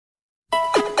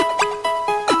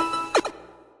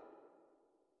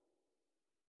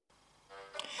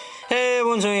Hey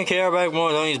everyone's doing care back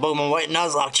more Tony's Pokemon White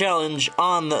Nuzlocke challenge.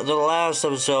 On the last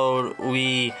episode,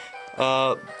 we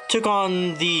took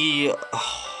on the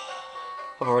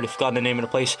I've already forgotten the name of the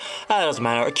place. That doesn't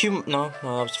matter. No, that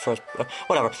was the first.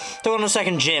 Whatever. Took on the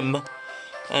second gym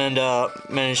and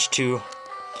managed to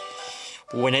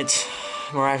win it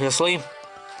miraculously.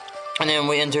 And then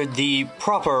we entered the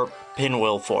proper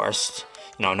Pinwheel Forest.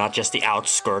 No, not just the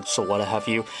outskirts or what have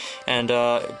you. And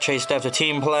chased after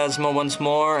Team Plasma once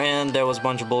more, and there was a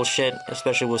bunch of bullshit,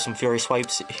 especially with some Fury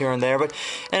Swipes here and there. But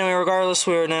anyway, regardless,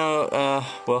 we're now,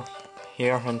 well,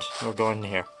 here, and we're going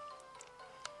here.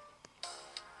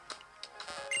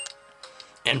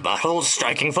 In battle,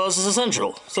 striking foes is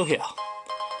essential, so here.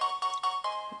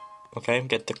 Okay,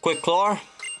 get the Quick Claw.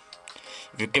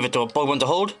 If you give it to a Pokemon to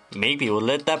hold, maybe it will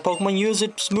let that Pokemon use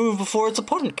its move before its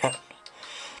opponent can.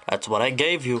 That's what I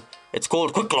gave you. It's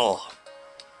called Quick Claw.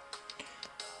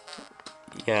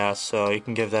 Yeah, so you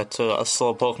can give that to a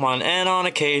slow Pokemon, and on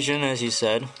occasion, as you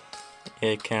said,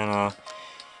 it can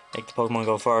make the Pokemon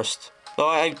go first. Though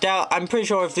I'm pretty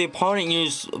sure if the opponent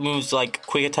used moves like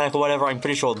Quick Attack or whatever, I'm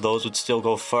pretty sure those would still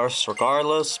go first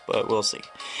regardless, but we'll see.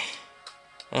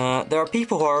 There are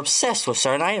people who are obsessed with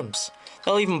certain items.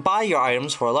 They'll even buy your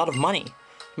items for a lot of money.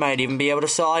 You might even be able to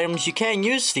sell items you can't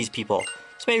use to these people.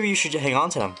 So maybe you should hang on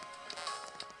to them.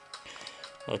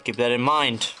 I'll keep that in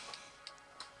mind.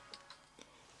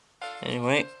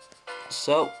 Anyway,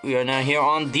 so we are now here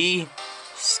on the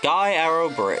Sky Arrow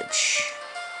Bridge.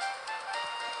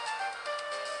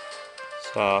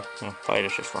 So, no,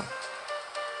 fighters just run.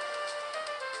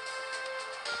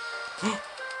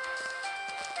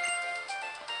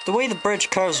 The way the bridge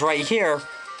curves right here,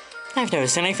 I've never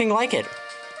seen anything like it.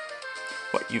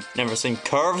 What, you've never seen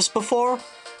curves before?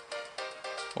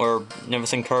 Or never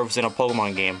seen curves in a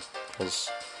Pokemon game?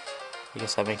 Because I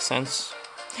guess that makes sense.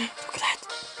 Look at that!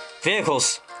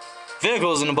 Vehicles!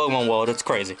 Vehicles in the Pokemon world, it's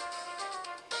crazy.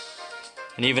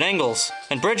 And even angles,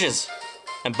 and bridges,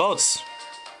 and boats.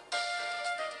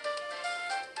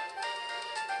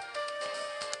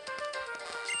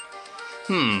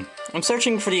 I'm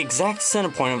searching for the exact center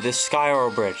point of this Sky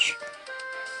Arrow Bridge.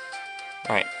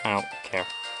 Right, I don't care.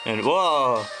 And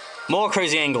whoa! More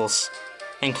crazy angles!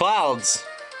 And clouds!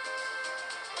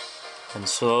 And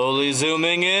slowly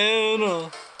zooming in.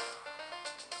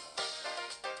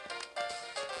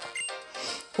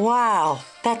 Wow,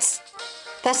 that's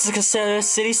the Castelia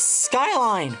city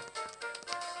skyline.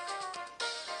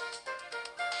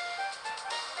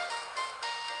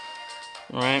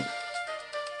 Right.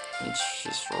 Let's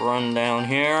just run down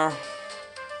here.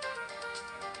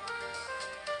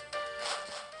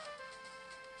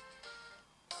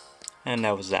 And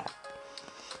that was that.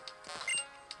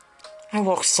 I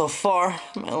walked so far,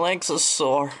 my legs are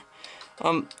sore.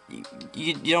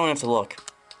 You don't have to look.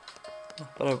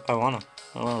 But I wanna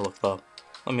look though.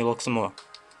 Let me look some more.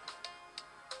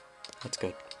 That's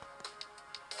good.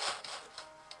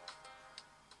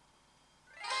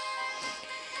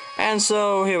 And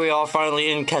so here we are finally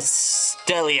in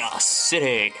Castelia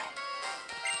City.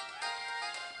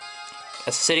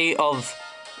 A city of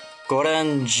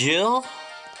Grandeur?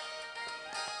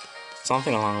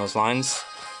 Something along those lines.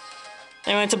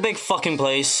 Anyway, it's a big fucking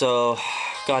place, so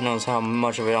God knows how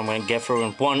much of it I'm gonna get through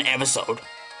in one episode.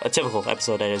 A typical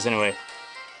episode, that is, anyway.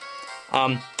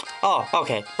 Oh,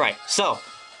 okay, right, so.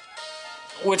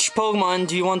 Which Pokemon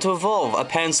do you want to evolve? A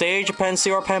Pansage, a Pansy,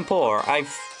 or a Panpour?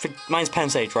 Mine's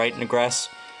Pansage, right, in the grass?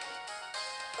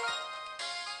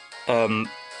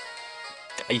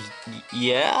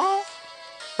 Yeah?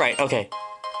 Right, okay.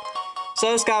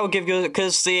 So this guy will give you,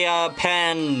 because the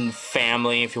Pan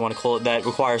family, if you want to call it that,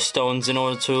 requires stones in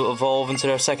order to evolve into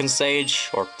their second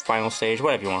stage, or final stage,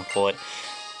 whatever you want to call it.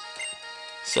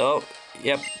 So,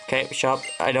 yep, okay, shop,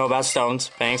 I know about stones,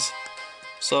 thanks.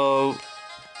 So,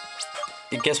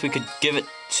 I guess we could give it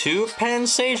to Pan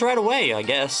Sage right away, I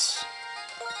guess.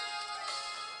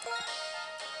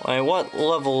 Like, what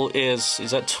level is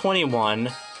that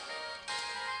 21?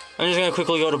 I'm just gonna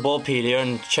quickly go to Bulbapedia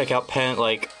and check out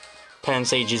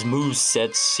Pansage's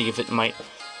movesets, see if it might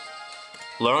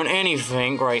learn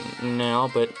anything right now,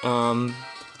 but, can't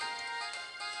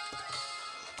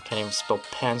even spell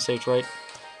Pansage right.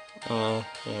 There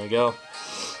we go.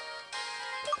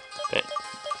 But,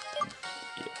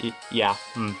 yeah,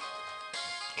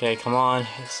 Okay, come on,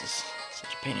 this is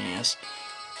such a pain in the ass.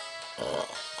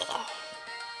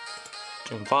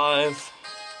 Gym 5.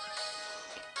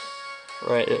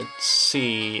 Right, let's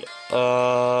see,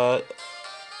 okay,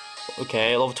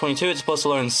 level 22, it's supposed to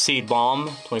learn Seed Bomb,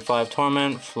 25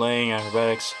 Torment, Fling,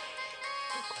 Acrobatics,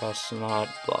 Press not,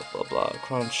 blah blah blah,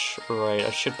 crunch, right,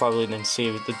 I should probably then see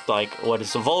the, like, what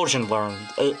is Evolution learns,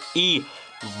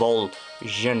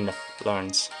 Evolution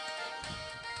learns.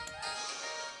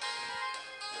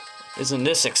 Isn't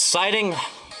this exciting?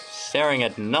 Staring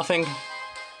at nothing.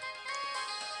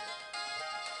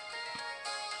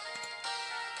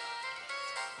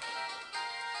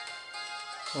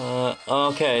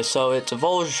 Okay, so its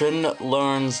Evolution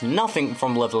learns nothing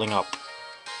from leveling up.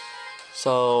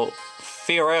 So,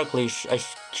 theoretically, I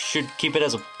should keep it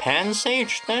as a pan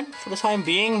sage then, for the time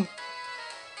being.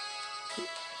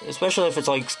 Especially if it's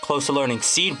like close to learning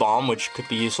Seed Bomb, which could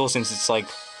be useful since it's like...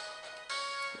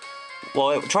 Well,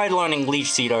 I tried learning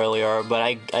Leech Seed earlier, but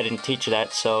I didn't teach it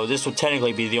that, so this would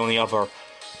technically be the only other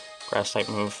grass type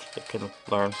move it can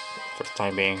learn for the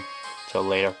time being, till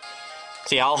later.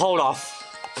 So yeah, I'll hold off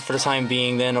for the time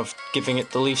being then of giving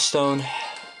it the Leaf Stone.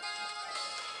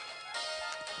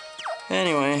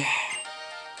 Anyway,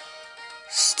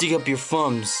 stick up your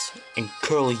thumbs and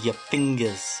curl your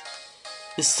fingers.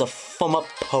 This is a thumb up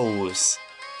pose.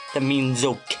 That means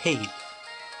okay.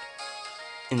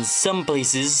 In some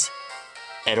places,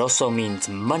 it also means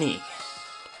money.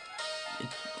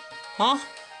 Huh?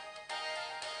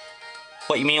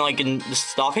 What, you mean like in the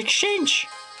stock exchange?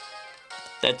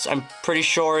 That's, I'm pretty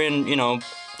sure in,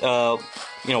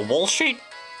 Wall Street?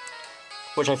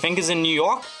 Which I think is in New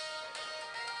York?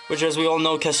 Which, as we all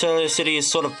know, Castelia City is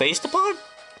sort of based upon?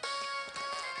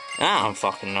 I don't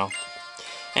fucking know.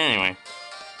 Anyway.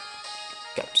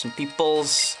 Got some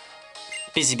peoples.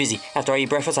 Busy. After I eat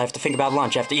breakfast, I have to think about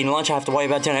lunch. After eating lunch, I have to worry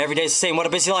about dinner. Every day is the same. What a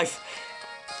busy life.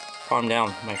 Calm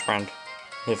down, my friend.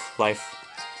 Live life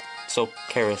so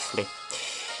carelessly.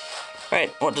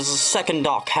 Right, what does the second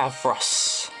dock have for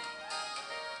us?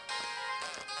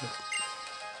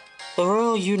 The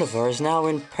Royal Universe is now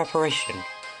in preparation.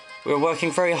 We're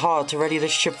working very hard to ready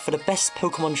this ship for the best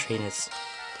Pokemon trainers.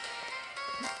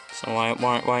 So why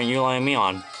aren't you lining me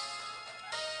on?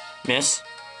 Miss?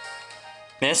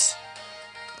 Miss?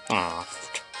 Ah,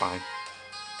 fine.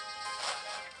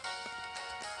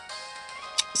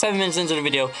 7 minutes into the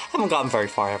video, haven't gotten very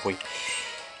far, have we?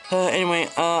 Anyway,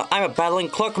 I'm a battling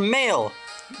clerk male,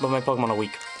 but my Pokemon are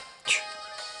weak.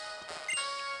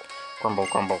 Grumble.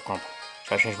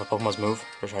 Should I change my Pokemon's move,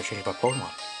 or should I change my Pokemon?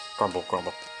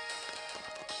 Grumble.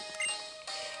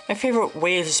 My favorite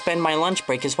way to spend my lunch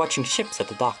break is watching ships at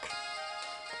the dock.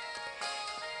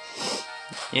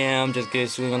 Yeah, I'm just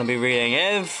basically gonna be reading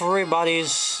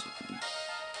everybody's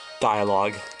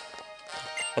dialogue.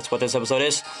 That's what this episode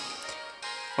is.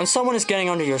 When someone is getting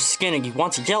under your skin and you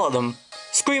want to yell at them,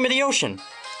 scream at the ocean!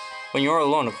 When you're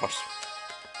alone, of course.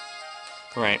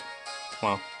 Right.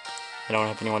 Well, I don't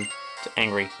have anyone to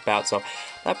angry about, so...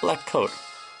 That black coat,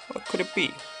 what could it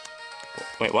be?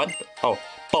 Wait, what? Oh,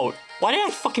 boat. Why did I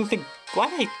fucking think... Why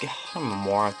did I... I'm a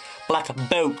moron. Black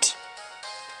boat.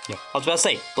 Yeah, I was about to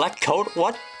say, black coat?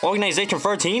 What? Organization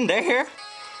 13? They're here?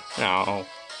 No,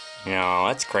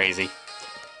 that's crazy.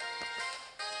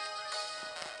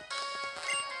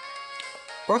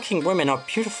 Working women are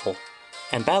beautiful,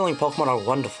 and battling Pokemon are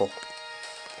wonderful.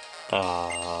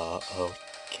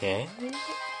 Okay.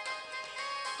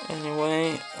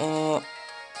 Anyway,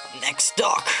 next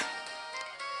dock.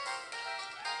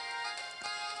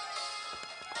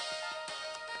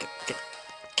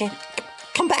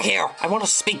 Come back here! I want to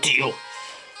speak to you!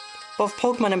 Both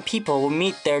Pokemon and people will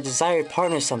meet their desired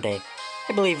partners someday.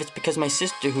 I believe it's because my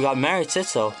sister who got married said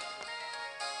so.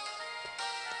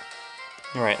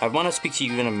 Alright, I want to speak to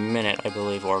you in a minute, I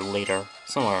believe, or later.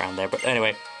 Somewhere around there, but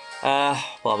anyway. Blah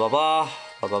blah blah.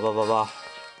 Blah blah blah blah blah.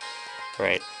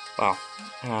 Right, well,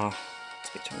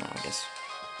 speak to him now, I guess.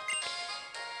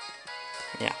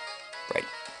 Yeah, right.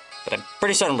 But I'm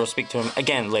pretty certain we'll speak to him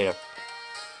again later.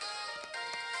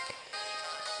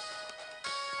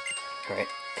 Right.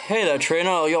 Hey there, trainer,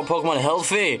 are your Pokemon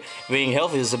healthy? Being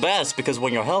healthy is the best, because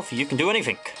when you're healthy, you can do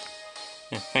anything.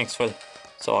 Yeah, thanks for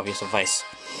so obvious advice.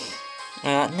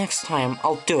 Next time,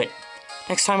 I'll do it.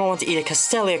 Next time I want to eat a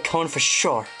Castelia cone for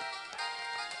sure.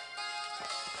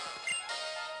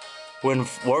 When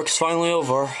work's finally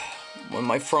over, when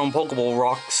my thrown Pokeball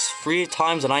rocks 3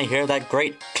 times and I hear that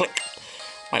great click,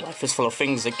 my life is full of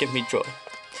things that give me joy.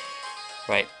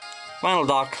 Right. Final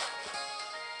dock.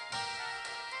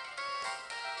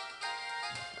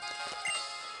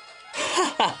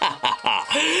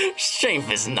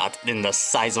 Strength is not in the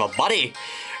size of a body,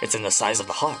 it's in the size of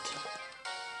the heart.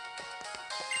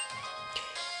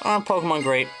 Aren't Pokemon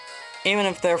great? Even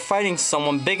if they're fighting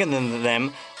someone bigger than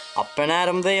them, up and at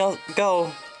them they'll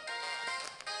go.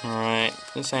 Alright,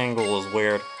 this angle is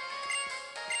weird.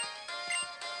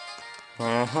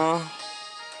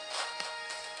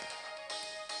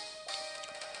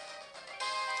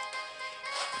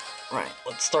 Right,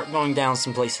 let's start going down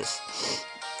some places.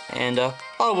 And,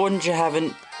 oh, wouldn't you have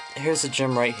it? Here's a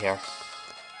gym right here.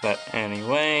 But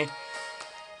anyway.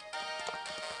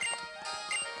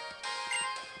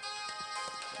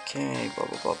 Okay, blah,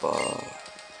 blah, blah, blah.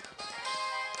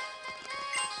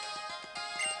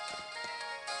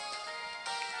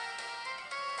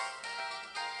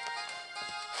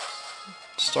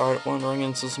 Start wandering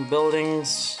into some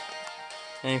buildings.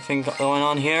 Anything going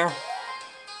on here?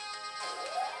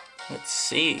 Let's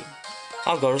see.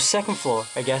 I'll go to the second floor,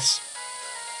 I guess.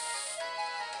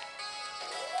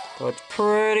 But it's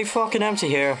pretty fucking empty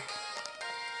here.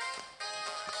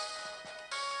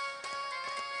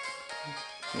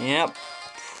 Yep,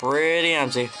 pretty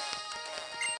empty.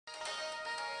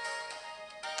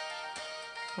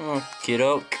 Okie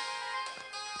doke.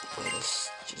 Let us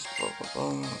just blah blah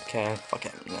blah. Okay, fuck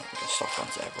it. No, just start going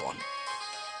to everyone.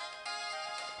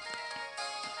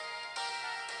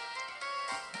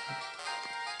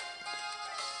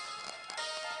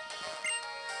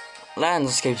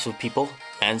 Landscapes of people,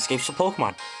 landscapes of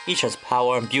Pokemon. Each has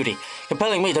power and beauty,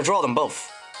 compelling me to draw them both.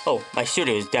 Oh, my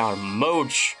studio is down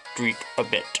Mode Street a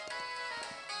bit.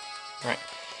 Right.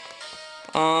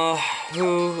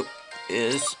 Who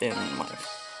is in my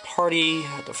party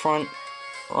at the front?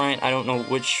 Right, I don't know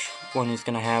which one he's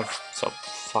gonna have, so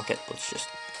fuck it, let's just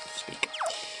speak.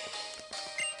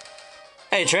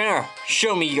 Hey trainer,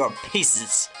 show me your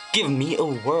paces. Give me a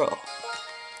whirl.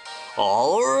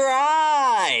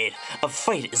 Alright! A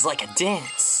fight is like a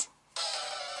dance.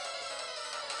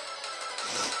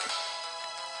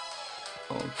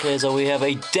 Okay, so we have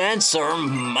a dancer,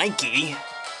 Mikey.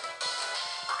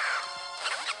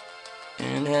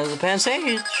 And has a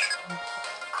passage.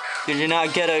 Did you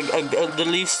not get the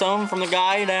leaf stone from the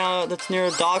guy now that's near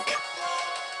a dock?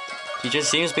 He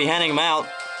just seems to be handing them out.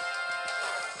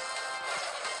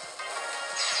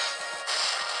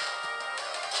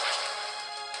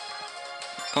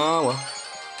 Oh well.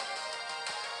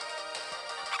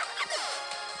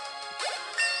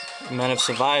 You might have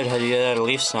survived had you had a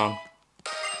leaf stone.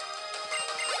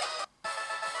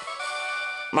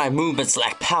 My movements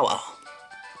lack power.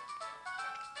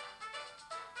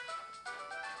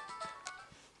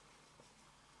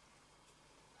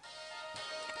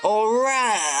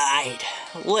 Alright,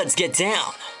 let's get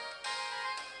down.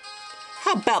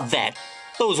 How about that?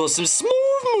 Those were some smooth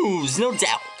moves, no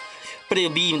doubt. But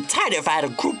it'll be even tighter if I had a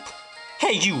group.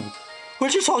 Hey you,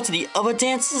 would you talk to the other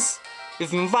dancers?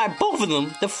 If you invite both of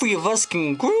them, the three of us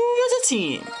can groove as a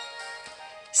team.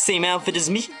 Same outfit as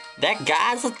me, that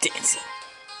guy's a dancer.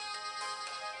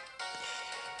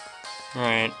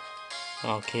 Alright,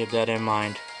 I'll keep that in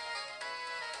mind.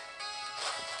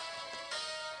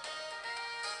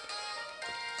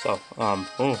 So,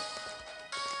 oh,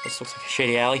 this looks like a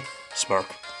shady alley. Smirk.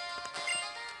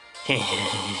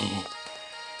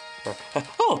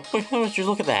 Oh, wait, how much you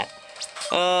look at that?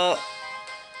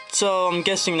 So I'm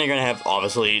guessing they're gonna have,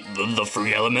 obviously, the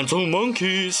three elemental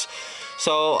monkeys.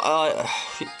 So,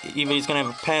 either he's gonna have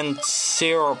a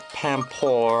Pansear or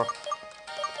Pampor.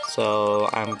 So,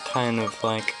 I'm kind of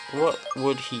like, what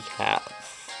would he have?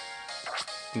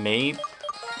 Maybe?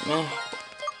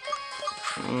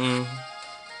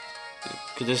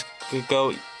 This could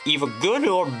go either good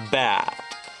or bad.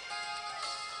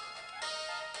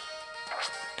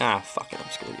 Ah, fuck it, I'm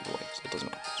screwed either way, so it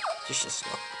doesn't matter. Just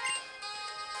go.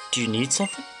 Do you need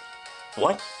something?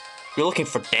 What? You're looking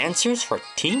for dancers for a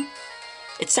team?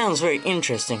 It sounds very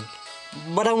interesting,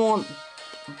 but I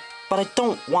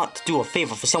don't want to do a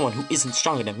favor for someone who isn't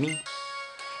stronger than me.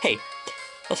 Hey,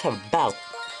 let's have a battle.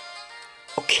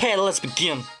 Okay, let's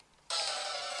begin.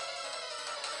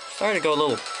 Sorry to go a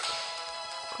little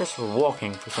Christopher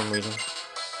walking for some reason.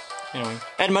 Anyway,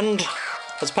 Edmund,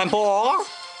 that's Pampor.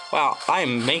 Wow,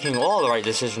 I'm making all the right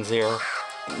decisions here.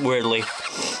 Weirdly.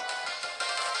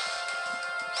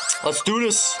 Let's do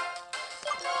this.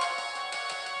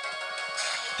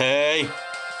 Hey.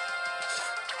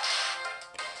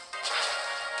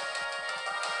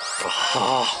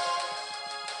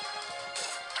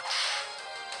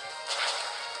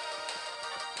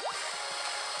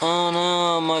 Oh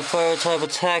no, my fire type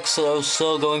attacks that I was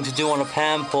so going to do on a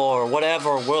Pampor.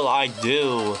 Whatever will I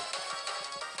do?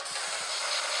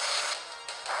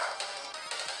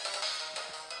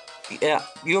 Yeah,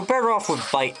 you're better off with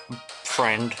Bite,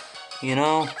 friend. You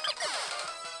know?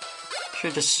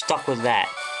 Should've just stuck with that.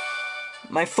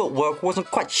 My footwork wasn't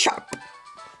quite sharp.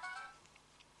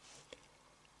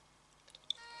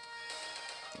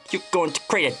 You're going to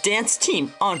create a dance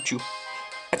team, aren't you?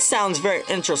 It sounds very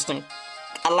interesting.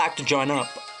 I'd like to join up.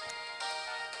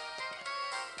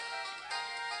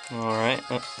 Alright.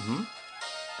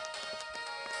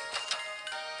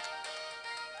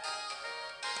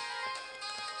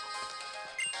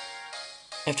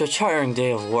 After a tiring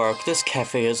day of work, this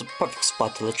cafe is a perfect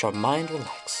spot to let your mind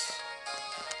relax.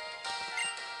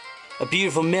 A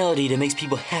beautiful melody that makes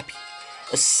people happy.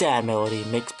 A sad melody that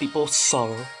makes people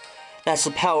sorrow. That's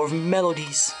the power of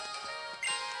melodies.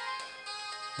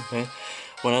 Okay.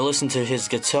 When I listen to his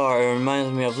guitar, it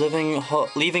reminds me of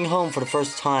leaving home for the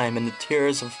first time and the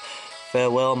tears of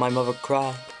farewell my mother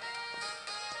cried.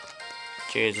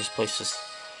 Jeez, this place is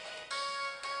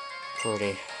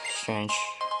pretty strange.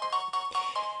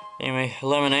 Anyway,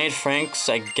 lemonade, Franks,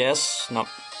 I guess. No.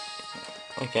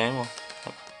 Okay, well.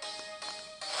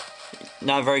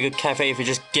 Not a very good cafe if you're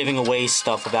just giving away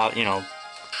stuff about, you know,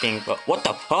 being. What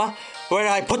the? Huh? Where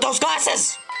did I put those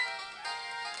glasses?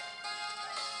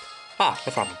 Ah,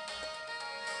 I found them.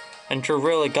 And you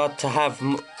really got to have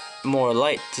more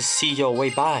light to see your way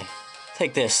by.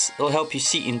 Take this, it'll help you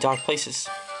see in dark places.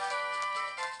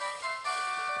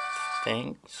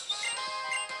 Thanks.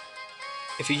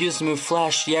 If you use the move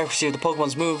Flash, the accuracy of the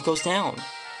Pokemon's move goes down.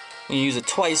 When you use it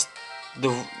twice,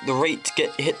 the rate to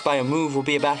get hit by a move will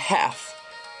be about half.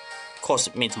 Of course,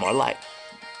 it means more light.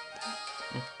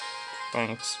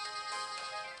 Thanks.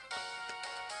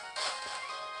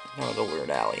 Oh, the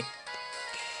weird alley.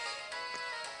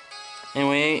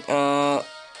 Anyway,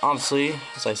 obviously,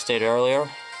 as I stated earlier,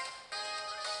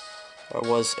 there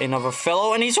was another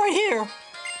fellow, and he's right here.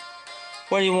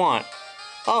 What do you want?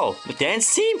 Oh, the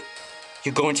dance team?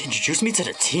 You're going to introduce me to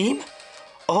the team?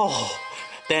 Oh,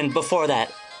 then before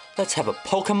that, let's have a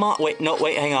Pokemon. Wait, no,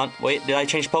 wait, hang on. Wait, did I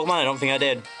change Pokemon? I don't think I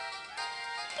did.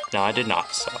 No, I did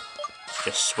not, so let's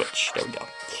just switch. There we go.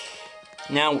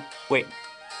 Now, wait.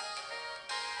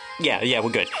 Yeah, we're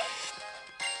good.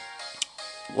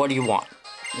 What do you want?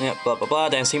 Yeah, blah, blah, blah,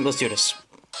 dance team, let's do this.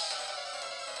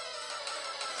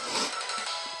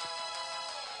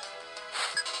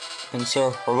 And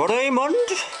Sir Raymond,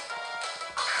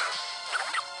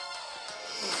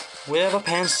 we have a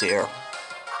Pansear.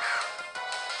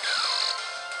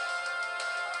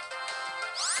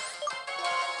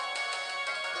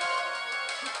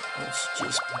 Let's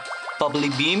just bubbly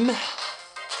beam.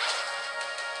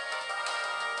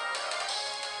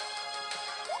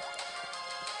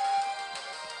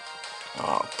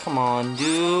 Oh, come on,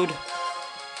 dude.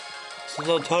 This is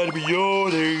not time to be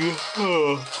yawning.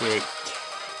 Oh, great.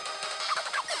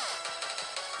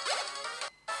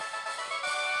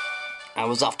 I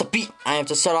was off the beat. I have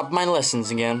to set up my lessons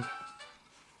again.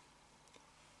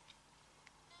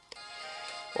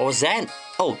 What was that?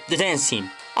 Oh, the dance team.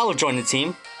 I'll join the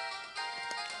team.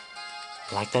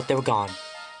 Like that, they were gone.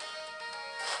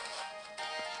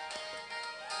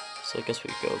 So I guess we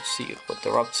go see what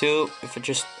they're up to. If I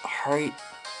just hurry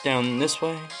down this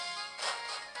way.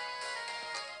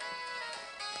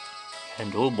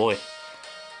 And oh boy,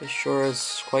 this sure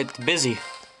is quite busy.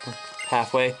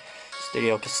 Halfway. City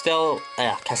of Castelia.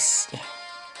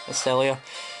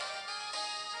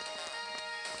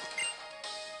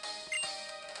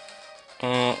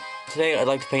 Today I'd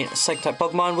like to paint a psychic type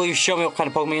Pokemon. Will you show me what kind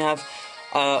of Pokemon you have?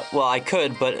 Well, I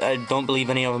could, but I don't believe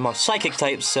any of them are psychic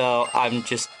types, so I'm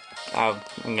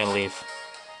gonna leave.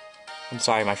 I'm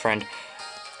sorry, my friend.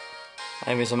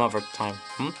 Maybe some other time.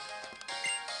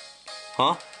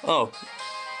 Huh? Oh.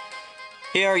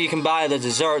 Here you can buy the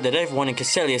dessert that everyone in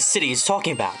Castelia City is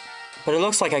talking about. But it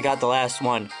looks like I got the last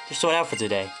one. Just sort out for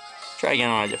today. Try again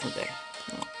on a different day.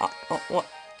 What?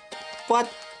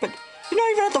 What? But you're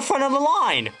not even at the front of the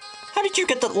line! How did you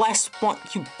get the last one?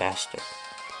 You bastard.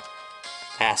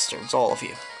 Bastards, all of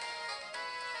you.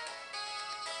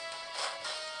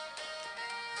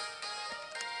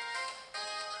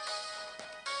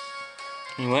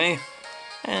 Anyway,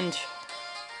 and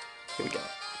here we go.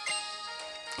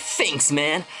 Thanks,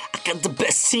 man. I got the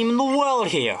best team in the world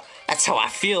here. That's how I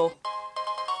feel.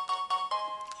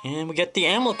 And we get the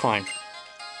Amulet coin.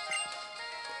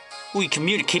 We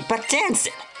communicate by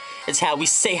dancing. It's how we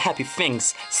say happy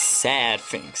things, sad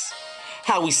things.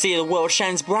 How we say the world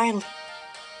shines brightly.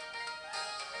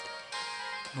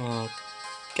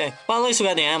 Okay, well at least we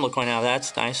got the Amulet coin now.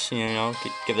 That's nice. You know,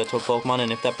 give that to a Pokemon,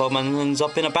 and if that Pokemon ends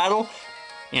up in a battle,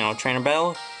 you know, trainer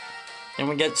battle, then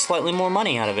we get slightly more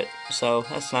money out of it. So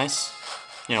that's nice.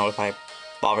 You know, if I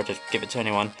bother to give it to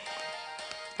anyone.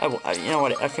 You know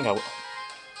what, I think I will.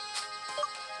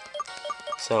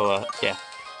 So, yeah.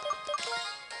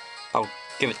 I'll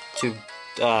give it to,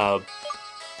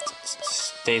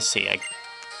 Stacy, I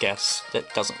guess.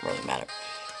 That doesn't really matter.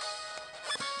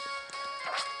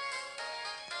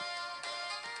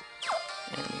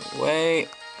 Anyway.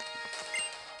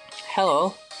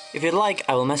 Hello. If you'd like,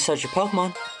 I will massage your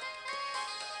Pokemon.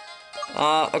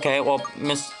 Okay, well,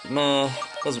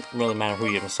 doesn't really matter who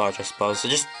you massage, I suppose. So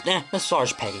just,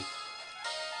 massage Peggy.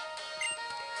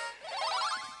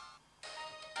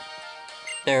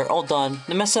 They're all done.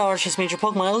 The massage has made your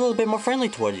Pokemon a little bit more friendly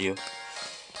towards you.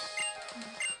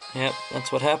 Yep,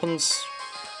 that's what happens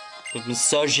with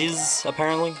massages,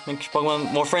 apparently. Make your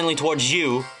Pokemon more friendly towards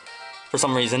you, for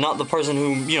some reason. Not the person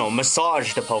who, you know,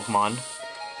 massaged the Pokemon.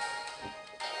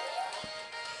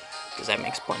 Because that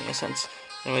makes plenty of sense.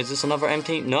 Anyway, is this another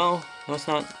empty? No, it's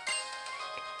not.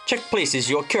 Check places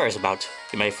you're curious about.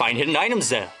 You may find hidden items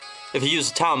there. If you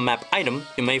use a town map item,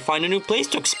 you may find a new place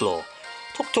to explore.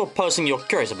 Talk to a person you're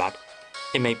curious about.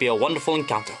 It may be a wonderful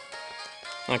encounter.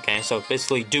 Okay, so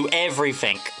basically do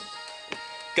everything.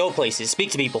 Go places,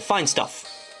 speak to people, find stuff.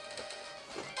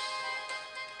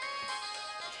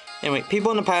 Anyway,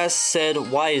 people in the past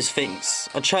said wise things.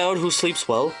 A child who sleeps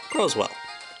well, grows well.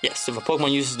 Yes, if a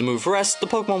Pokemon uses the move Rest, the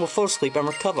Pokemon will fall asleep and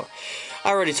recover. I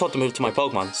already taught the move to my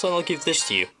Pokemon, so I'll give this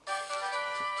to you.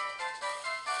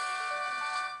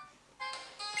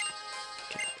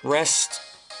 Okay. Rest.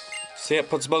 So yeah,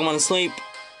 puts Pokemon to sleep.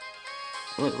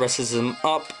 Rests him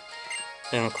up.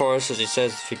 And of course, as he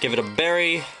says, if you give it a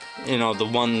berry, you know, the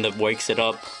one that wakes it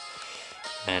up.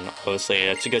 And obviously,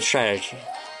 that's a good strategy.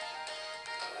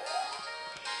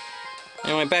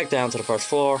 Anyway, back down to the first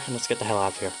floor, and let's get the hell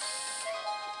out of here.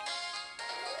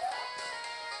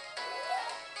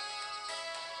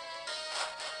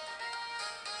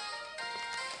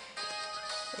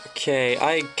 Okay,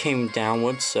 I came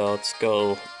downwards, so let's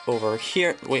go over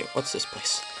here. Wait, what's this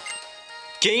place?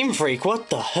 Game Freak, what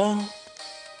the hell?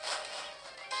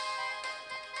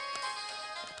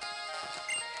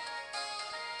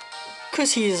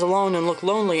 Cause he is alone and look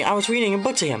lonely, I was reading a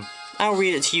book to him. I'll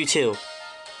read it to you too.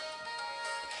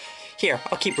 Here,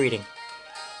 I'll keep reading.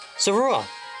 Zorua,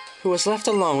 who was left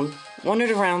alone,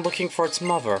 wandered around looking for its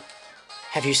mother.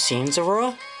 Have you seen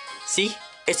Zorua? See?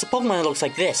 It's a Pokemon that looks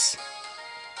like this.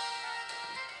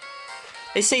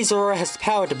 They say Zorua has the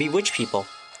power to bewitch people.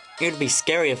 It would be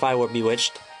scary if I were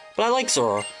bewitched, but I like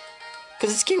Zorua.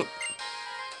 Cause it's cute.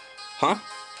 Huh?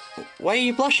 Why are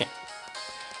you blushing?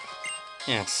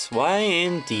 Yes, why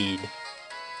indeed.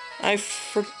 I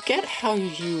forget how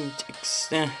you...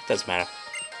 doesn't matter.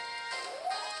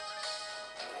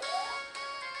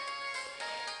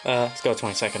 Let's go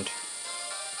 22nd.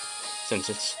 Since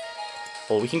it's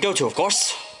all we can go to, of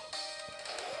course.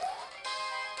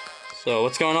 So,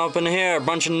 what's going on up in here? A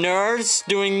bunch of nerds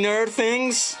doing nerd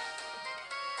things?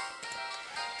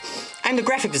 I'm the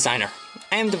graphic designer.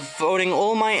 I am devoting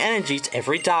all my energy to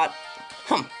every dot.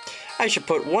 I should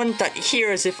put one dot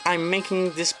here as if I'm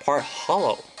making this part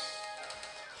hollow.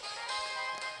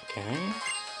 Okay.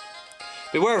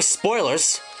 Beware of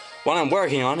spoilers. What I'm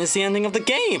working on is the ending of the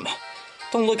game.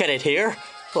 Don't look at it here.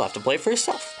 You'll have to play for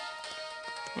yourself.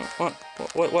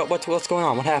 What's going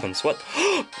on? What happens? What?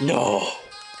 No!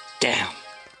 Damn.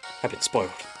 I've been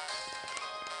spoiled.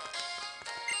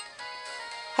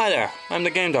 Hi there. I'm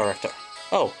the game director.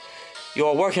 Oh, you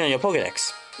are working on your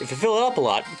Pokédex. If you fill it up a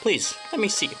lot, please, let me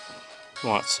see.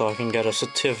 What, so I can get a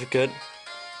certificate?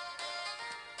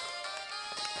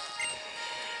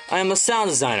 I am the sound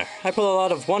designer. I put a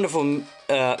lot of wonderful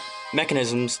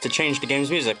mechanisms to change the game's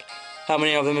music. How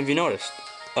many of them have you noticed?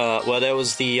 Well, there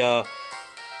was the,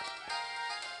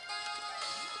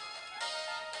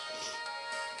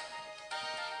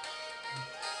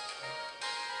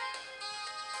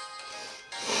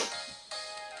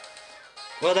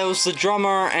 well, there was the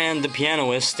drummer and the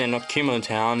pianist in Akuma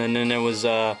Town, and then there was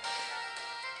a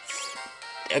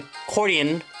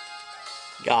accordion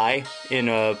guy in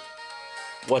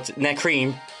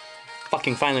Necream.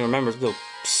 Fucking finally remembered the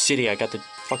city I got the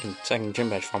fucking second gym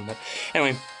badge from. But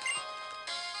anyway,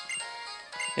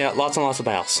 yeah, lots and lots of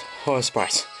battles. Oh, a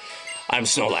surprise! I'm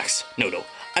Snorlax. No,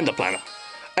 I'm the planner.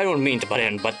 I don't mean to butt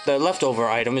in, but the leftover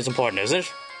item is important, is it?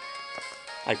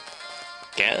 I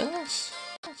guess.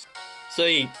 So,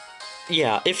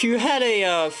 yeah, if you had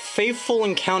a faithful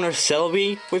encounter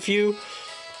Celebi with you,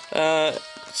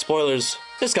 spoilers,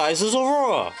 this guy's is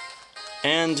Aurora,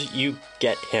 and you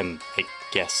get him, I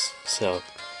guess. So,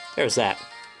 there's that.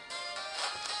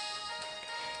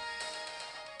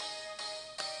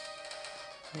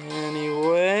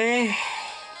 Anyway,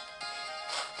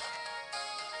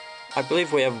 I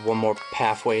believe we have one more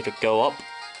pathway to go up.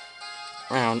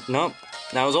 Around, nope,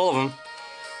 that was all of them.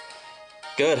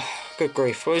 Good. Good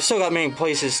grief. We've still got many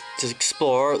places to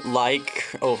explore, like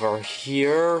over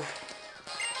here.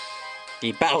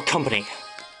 The Battle Company.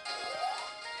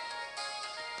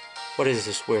 What is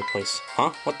this weird place?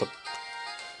 Huh? What the?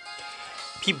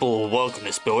 People who work in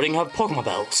this building have Pokemon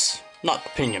battles, not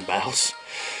opinion battles.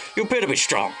 You appear to be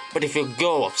strong, but if you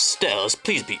go upstairs,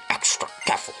 please be extra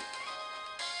careful.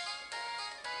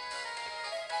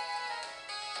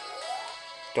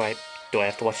 Do I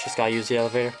have to watch this guy use the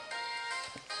elevator?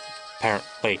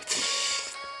 apparently.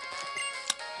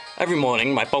 Every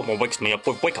morning, my Pokemon wakes me up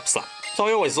with wake-up slap, so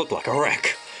I always look like a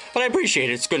wreck. But I appreciate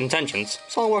its good intentions,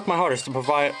 so I'll work my hardest to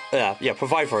provide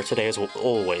for it today as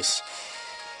always.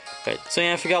 Okay, so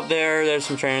yeah, if you go up there, there's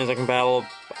some trainers I can battle.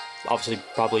 Obviously,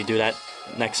 probably do that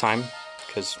next time,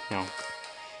 because, you know,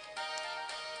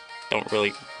 don't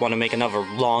really want to make another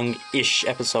long-ish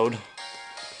episode.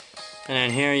 And then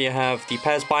here you have the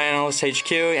Pass By Analyst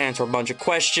HQ, answer a bunch of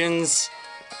questions.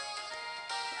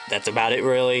 That's about it,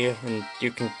 really, and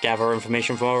you can gather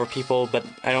information from other people, but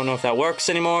I don't know if that works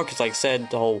anymore, because like I said,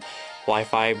 the whole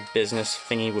Wi-Fi business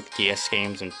thingy with DS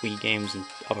games and Wii games and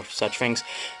other such things.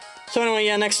 So anyway,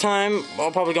 yeah, next time,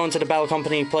 I'll probably go into the Battle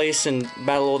Company place and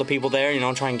battle all the people there, you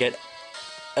know, try and get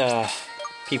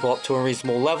people up to a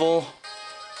reasonable level,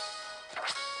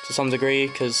 to some degree,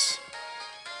 because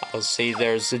I'll see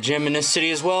there's a gym in this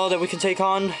city as well that we can take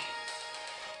on.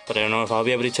 But I don't know if I'll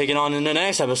be able to take it on in the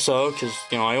next episode, because,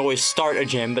 you know, I always start a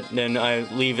gym, but then I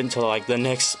leave until, like, the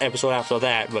next episode after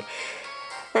that. But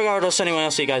regardless, anyway,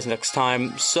 I'll see you guys next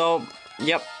time. So,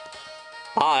 yep,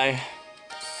 bye.